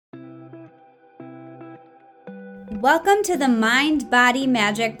Welcome to the Mind Body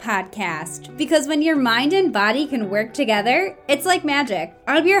Magic Podcast, because when your mind and body can work together, it's like magic.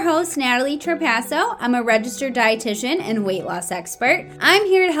 I'm your host, Natalie Trapasso. I'm a registered dietitian and weight loss expert. I'm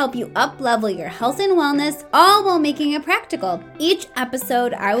here to help you up-level your health and wellness, all while making it practical. Each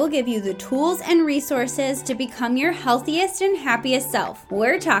episode, I will give you the tools and resources to become your healthiest and happiest self.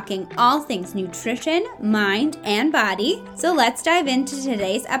 We're talking all things nutrition, mind, and body. So let's dive into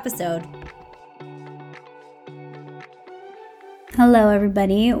today's episode. Hello,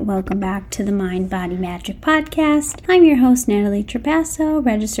 everybody. Welcome back to the Mind Body Magic Podcast. I'm your host, Natalie Trapasso,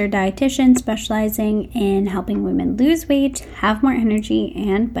 registered dietitian specializing in helping women lose weight, have more energy,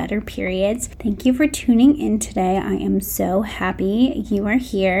 and better periods. Thank you for tuning in today. I am so happy you are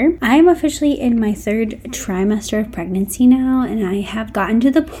here. I am officially in my third trimester of pregnancy now, and I have gotten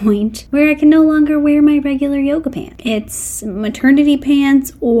to the point where I can no longer wear my regular yoga pants. It's maternity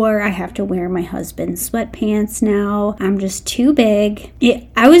pants, or I have to wear my husband's sweatpants now. I'm just too big.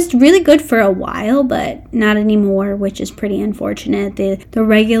 I was really good for a while, but not anymore, which is pretty unfortunate. The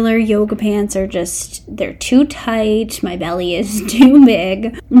regular yoga pants are they're too tight. My belly is too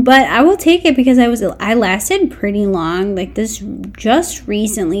big, but I will take it because I lasted pretty long. Like, this just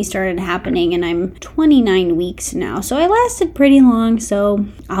recently started happening, and I'm 29 weeks now, so I lasted pretty long, so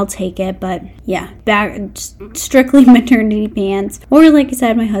I'll take it. But yeah, back strictly maternity pants, or like I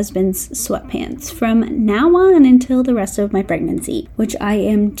said, my husband's sweatpants from now on until the rest of my pregnancy, which I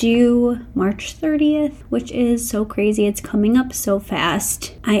am due March 30th, which is so crazy. It's coming up so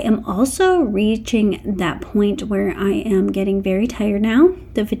fast. I am also reaching that point where I am getting very tired now.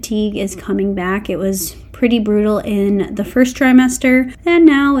 The fatigue is coming back. It was pretty brutal in the first trimester, and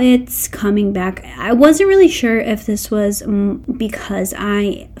now it's coming back. I wasn't really sure if this was because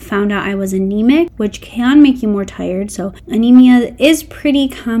I found out I was anemic, which can make you more tired. So anemia is pretty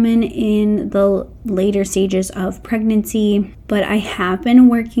common in the later stages of pregnancy, but I have been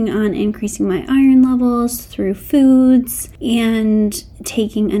working on increasing my iron levels through foods and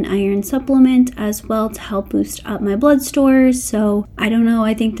taking an iron supplement as well to help boost up my blood stores. So I don't know,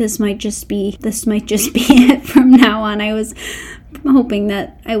 I think this might just be it from now on. I was hoping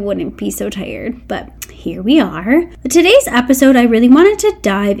that I wouldn't be so tired, but here we are. Today's episode, I really wanted to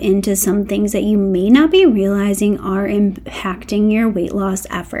dive into some things that you may not be realizing are impacting your weight loss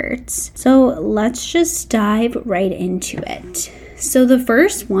efforts. So let's just dive right into it. So the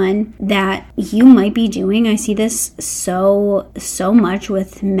first one that you might be doing, I see this so much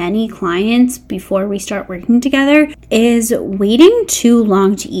with many clients before we start working together, is waiting too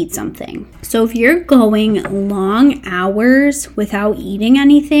long to eat something. So if you're going long hours without eating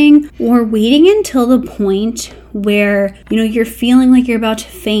anything, or waiting until the point where, you're feeling like you're about to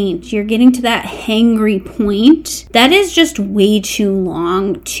faint, you're getting to that hangry point, that is just way too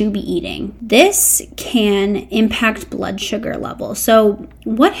long to be eating. This can impact blood sugar levels. So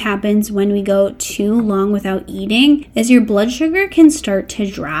what happens when we go too long without eating is your blood sugar can start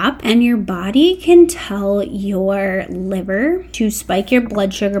to drop, and your body can tell your liver to spike your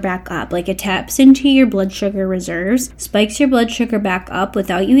blood sugar back up. Like, it taps into your blood sugar reserves, spikes your blood sugar back up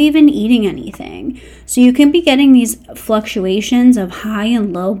without you even eating anything. So you can be getting these fluctuations of high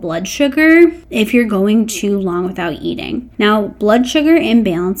and low blood sugar if you're going too long without eating. Now, blood sugar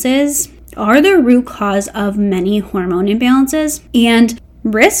imbalances are the root cause of many hormone imbalances and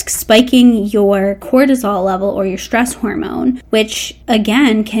risk spiking your cortisol level or your stress hormone, which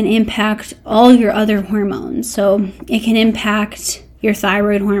again can impact all your other hormones. So it can impact your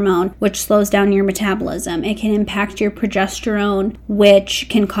thyroid hormone, which slows down your metabolism. It can impact your progesterone, which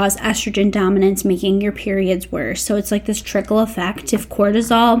can cause estrogen dominance, making your periods worse. So it's like this trickle effect. If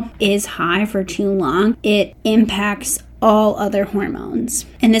cortisol is high for too long, it impacts all other hormones.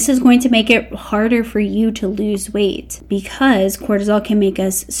 And this is going to make it harder for you to lose weight because cortisol can make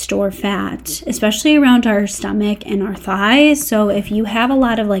us store fat, especially around our stomach and our thighs. So if you have a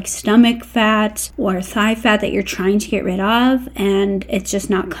lot of like stomach fat or thigh fat that you're trying to get rid of and it's just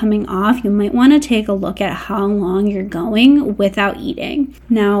not coming off, you might want to take a look at how long you're going without eating.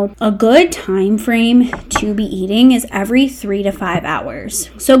 Now, a good time frame to be eating is every 3 to 5 hours.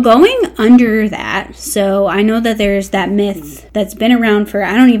 So going under that, so I know that there's that myth that's been around for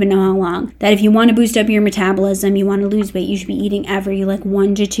I don't even know how long, that if you want to boost up your metabolism, you want to lose weight, you should be eating every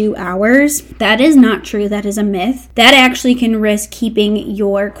 1 to 2 hours. That is not true. That is a myth. That actually can risk keeping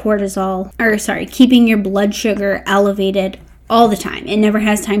your blood sugar elevated all the time. It never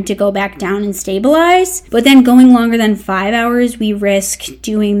has time to go back down and stabilize. But then going longer than 5 hours, we risk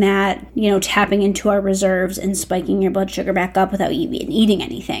doing that, tapping into our reserves and spiking your blood sugar back up without even eating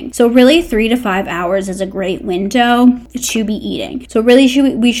anything. So really 3 to 5 hours is a great window to be eating. So really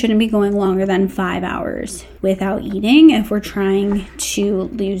we shouldn't be going longer than 5 hours without eating if we're trying to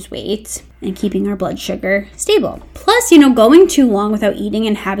lose weight and keeping our blood sugar stable. Plus, going too long without eating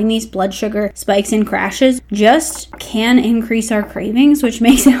and having these blood sugar spikes and crashes just can increase our cravings, which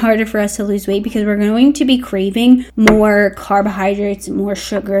makes it harder for us to lose weight because we're going to be craving more carbohydrates, more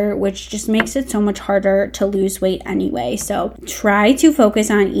sugar, which just makes it so much harder to lose weight anyway. So try to focus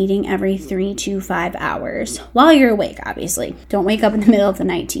on eating every 3 to 5 hours while you're awake, obviously. Don't wake up in the middle of the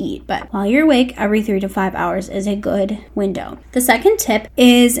night to eat, but while you're awake, every 3 to 5 hours is a good window. The second tip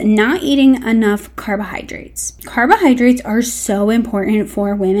is not eating enough carbohydrates. Carbohydrates are so important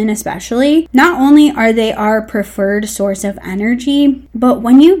for women especially. Not only are they our preferred source of energy, but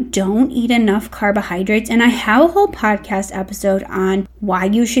when you don't eat enough carbohydrates, and I have a whole podcast episode on why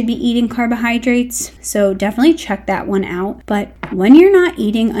you should be eating carbohydrates, so definitely check that one out. But when you're not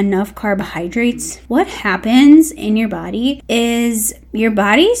eating enough carbohydrates, what happens in your body is your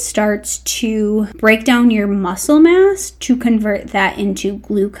body starts to break down your muscle mass to convert that into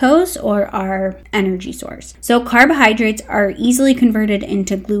glucose, or our energy source. So carbohydrates are easily converted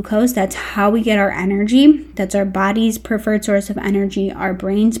into glucose. That's how we get our energy. That's our body's preferred source of energy, our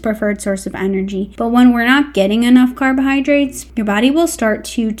brain's preferred source of energy. But when we're not getting enough carbohydrates, your body will start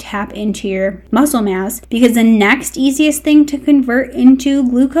to tap into your muscle mass, because the next easiest thing to convert into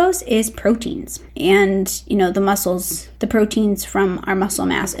glucose is proteins. And, the proteins from our muscle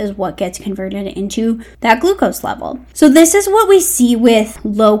mass is what gets converted into that glucose level. So this is what we see with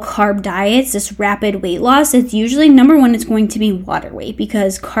low carb diets, this rapid weight loss. It's usually, number one, it's going to be water weight,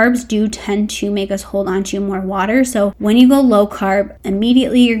 because carbs do tend to make us hold on to more water. So when you go low carb,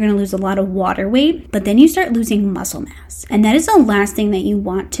 immediately you're going to lose a lot of water weight, but then you start losing muscle mass. And that is the last thing that you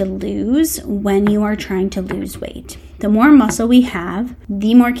want to lose when you are trying to lose weight. The more muscle we have,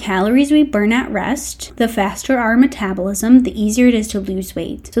 the more calories we burn at rest, the faster our metabolism, the easier it is to lose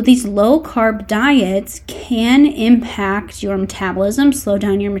weight. So these low carb diets can impact your metabolism, slow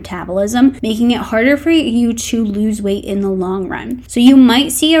down your metabolism, making it harder for you to lose weight in the long run. So you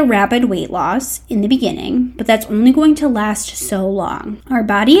might see a rapid weight loss in the beginning, but that's only going to last so long. Our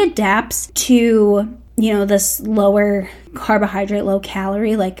body adapts to this lower carbohydrate, low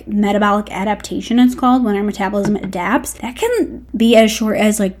calorie, like metabolic adaptation it's called, when our metabolism adapts. That can be as short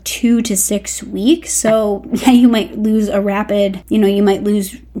as 2 to 6 weeks. So yeah, you might lose you might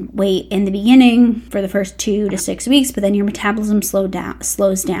lose weight in the beginning for the first 2 to 6 weeks, but then your metabolism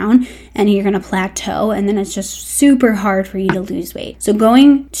slows down and you're going to plateau, and then it's just super hard for you to lose weight. So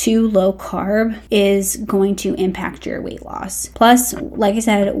going to low carb is going to impact your weight loss. Plus, like I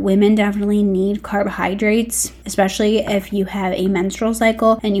said, women definitely need carbohydrates, especially if you have a menstrual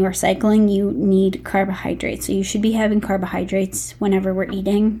cycle and you are cycling, you need carbohydrates. So you should be having carbohydrates whenever we're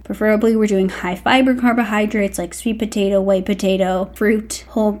eating. Preferably we're doing high fiber carbohydrates like sweet potato, white potato, fruit,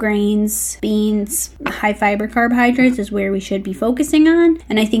 whole grains, beans. High fiber carbohydrates is where we should be focusing on.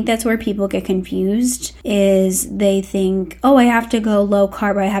 And I think that's where people get confused, is they think, oh, I have to go low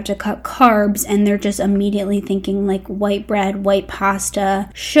carb, I have to cut carbs, and they're just immediately thinking like white bread, white pasta,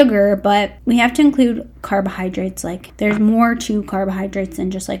 sugar. But we have to include carbohydrates. Like, there's more to carbohydrates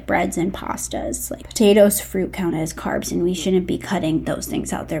than just like breads and pastas. Like potatoes, fruit count as carbs, and we shouldn't be cutting those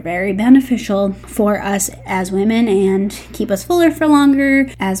things out. They're very beneficial for us as women and keep us fuller for longer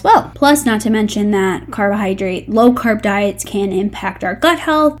as well. Plus, not to mention that low carb diets can impact our gut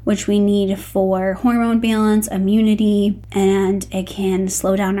health, which we need for hormone balance, immunity, and it can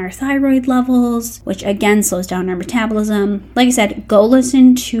slow down our thyroid levels, which again slows down our metabolism. Like I said, go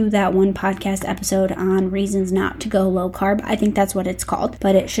listen to that one podcast episode on reasons not to go low carb. I think that's what it's called,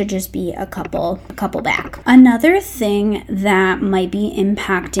 but it should just be a couple back. Another thing that might be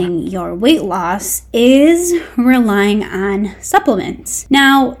impacting your weight loss is relying on supplements.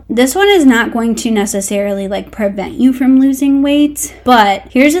 Now, this one is not going to necessarily like prevent you from losing weight, but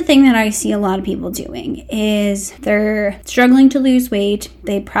here's the thing that I see a lot of people doing is they're struggling to lose weight.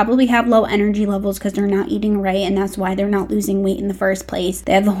 They probably have low energy levels because they're not eating right, and that's why they're not losing weight in the first place.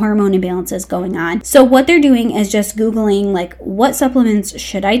 They have the hormone imbalances going on. So what they're doing doing is just Googling like, what supplements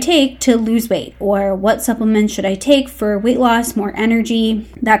should I take to lose weight, or what supplements should I take for weight loss, more energy,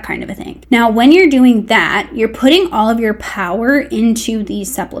 that kind of a thing. Now, when you're doing that, you're putting all of your power into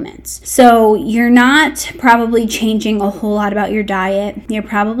these supplements. So you're not probably changing a whole lot about your diet. You're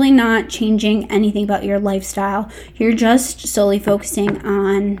probably not changing anything about your lifestyle. You're just solely focusing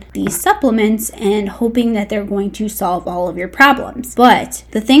on these supplements and hoping that they're going to solve all of your problems. But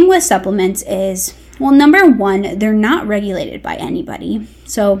the thing with supplements is, well, number one, they're not regulated by anybody.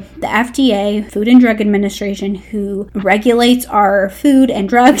 So the FDA, Food and Drug Administration, who regulates our food and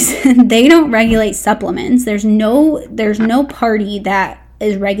drugs, they don't regulate supplements. There's no party that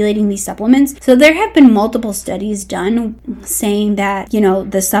is regulating these supplements. So there have been multiple studies done saying that,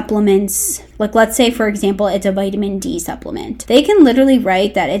 the supplements, like let's say, for example, it's a vitamin D supplement. They can literally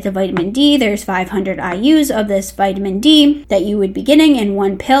write that it's a vitamin D. There's 500 IUs of this vitamin D that you would be getting in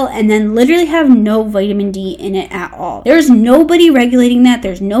one pill, and then literally have no vitamin D in it at all. There's nobody regulating that.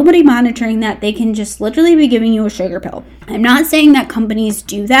 There's nobody monitoring that. They can just literally be giving you a sugar pill. I'm not saying that companies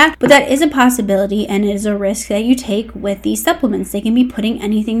do that, but that is a possibility, and it is a risk that you take with these supplements. They can be putting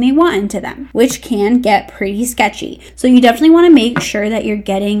anything they want into them, which can get pretty sketchy. So you definitely want to make sure that you're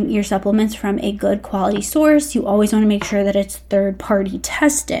getting your supplements from a good quality source. You always want to make sure that it's third party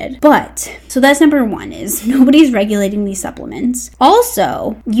tested. But so that's number one, is nobody's regulating these supplements.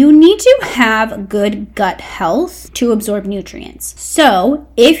 Also, you need to have good gut health to absorb nutrients. So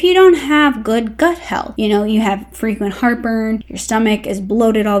if you don't have good gut health, you have frequent heartburn, your stomach is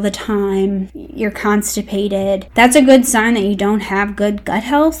bloated all the time, you're constipated, that's a good sign that you don't have good gut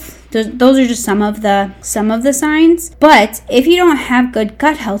health. Those are just some of the signs. But if you don't have good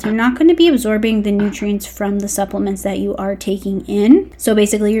gut health, you're not going to be absorbing the nutrients from the supplements that you are taking in. So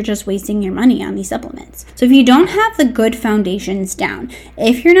basically, you're just wasting your money on these supplements. So if you don't have the good foundations down,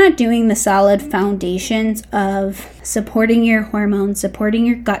 if you're not doing the solid foundations of supporting your hormones, supporting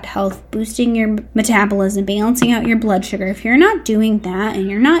your gut health, boosting your metabolism, balancing out your blood sugar, if you're not doing that and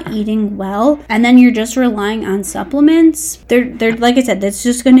you're not eating well, and then you're just relying on supplements, they're like I said, that's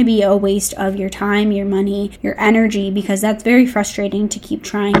just going to be a waste of your time, your money, your energy, because that's very frustrating to keep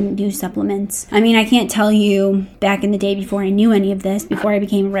trying new supplements. I mean, I can't tell you back in the day, before I knew any of this, before I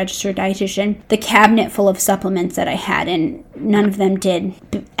became a registered dietitian, the cabinet full of supplements that I had, and none of them did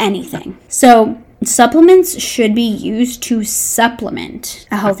anything. So supplements should be used to supplement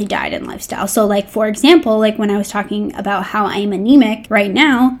a healthy diet and lifestyle. So like, for example, like when I was talking about how I'm anemic right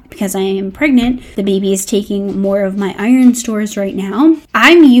now because I am pregnant, the baby is taking more of my iron stores right now.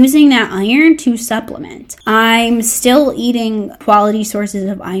 I'm using that iron to supplement. I'm still eating quality sources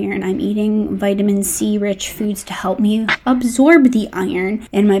of iron. I'm eating vitamin C rich foods to help me absorb the iron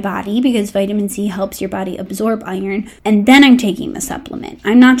in my body, because vitamin C helps your body absorb iron. And then I'm taking the supplement.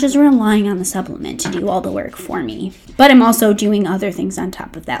 I'm not just relying on the supplement to do all the work for me, but I'm also doing other things on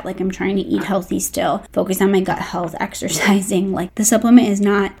top of that. Like I'm trying to eat healthy still, focus on my gut health, exercising. Like the supplement is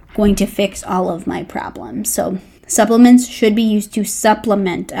not going to fix all of my problems. So supplements should be used to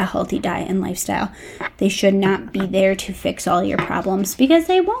supplement a healthy diet and lifestyle. They should not be there to fix all your problems, because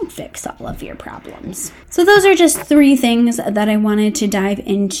they won't fix all of your problems. So those are just 3 things that I wanted to dive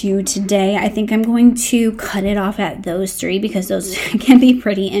into today. I think I'm going to cut it off at those 3 because those can be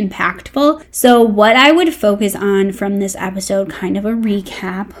pretty impactful. So what I would focus on from this episode, kind of a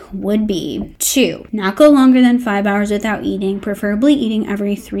recap, would be to not go longer than 5 hours without eating, preferably eating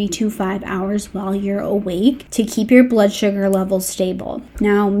every 3 to 5 hours while you're awake, to keep your blood sugar levels stable.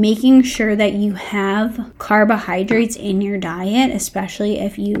 Now, making sure that you have carbohydrates in your diet, especially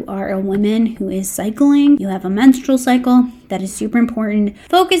if you are a woman who is cycling, you have a menstrual cycle, that is super important.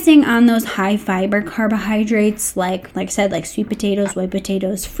 Focusing on those high fiber carbohydrates, like I said, like sweet potatoes, white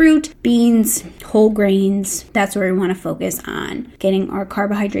potatoes, fruit, beans, whole grains. That's where we want to focus on getting our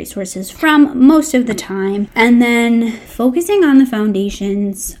carbohydrate sources from most of the time. And then focusing on the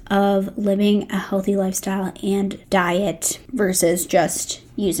foundations of living a healthy lifestyle and diet versus just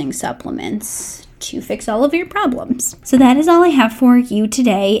using supplements to fix all of your problems. So that is all I have for you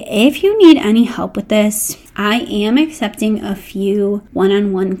today. If you need any help with this, I am accepting a few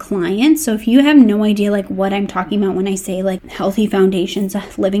one-on-one clients. So if you have no idea like what I'm talking about when I say like healthy foundations,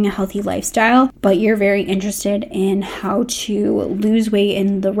 living a healthy lifestyle, but you're very interested in how to lose weight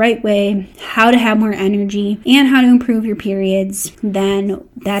in the right way, how to have more energy, and how to improve your periods, then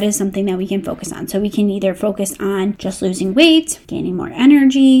that is something that we can focus on. So we can either focus on just losing weight, gaining more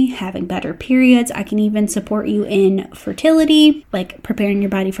energy, having better periods. I can even support you in fertility, like preparing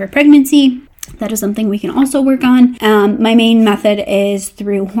your body for pregnancy. that is something we can also work on. My main method is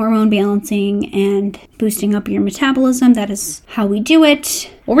through hormone balancing and boosting up your metabolism. That is how we do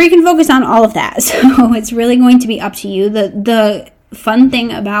it. Or we can focus on all of that. So it's really going to be up to you. The fun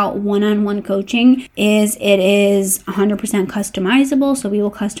thing about one-on-one coaching is it is 100% customizable, so we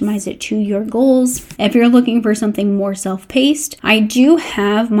will customize it to your goals. If you're looking for something more self-paced, I do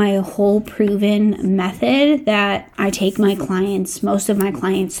have my whole proven method that I take my clients, most of my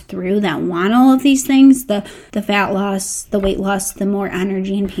clients through that want all of these things, the fat loss, the weight loss, the more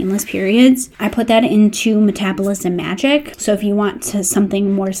energy and painless periods. I put that into Metabolism Magic. So if you want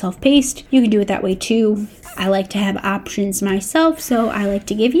something more self-paced, you can do it that way too. I like to have options myself, so I like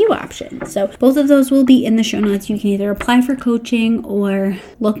to give you options. So both of those will be in the show notes. You can either apply for coaching or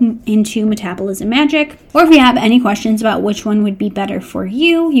look into Metabolism Magic. Or if you have any questions about which one would be better for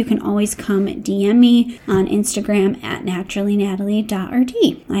you, you can always come DM me on Instagram at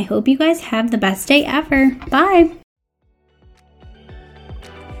naturallynatalie.rd. I hope you guys have the best day ever. Bye!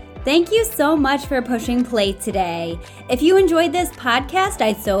 Thank you so much for pushing play today. If you enjoyed this podcast,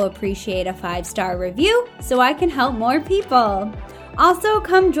 I'd so appreciate a 5-star review so I can help more people. Also,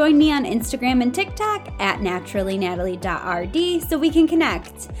 come join me on Instagram and TikTok at naturallynatalie.rd so we can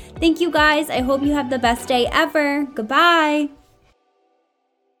connect. Thank you guys. I hope you have the best day ever. Goodbye.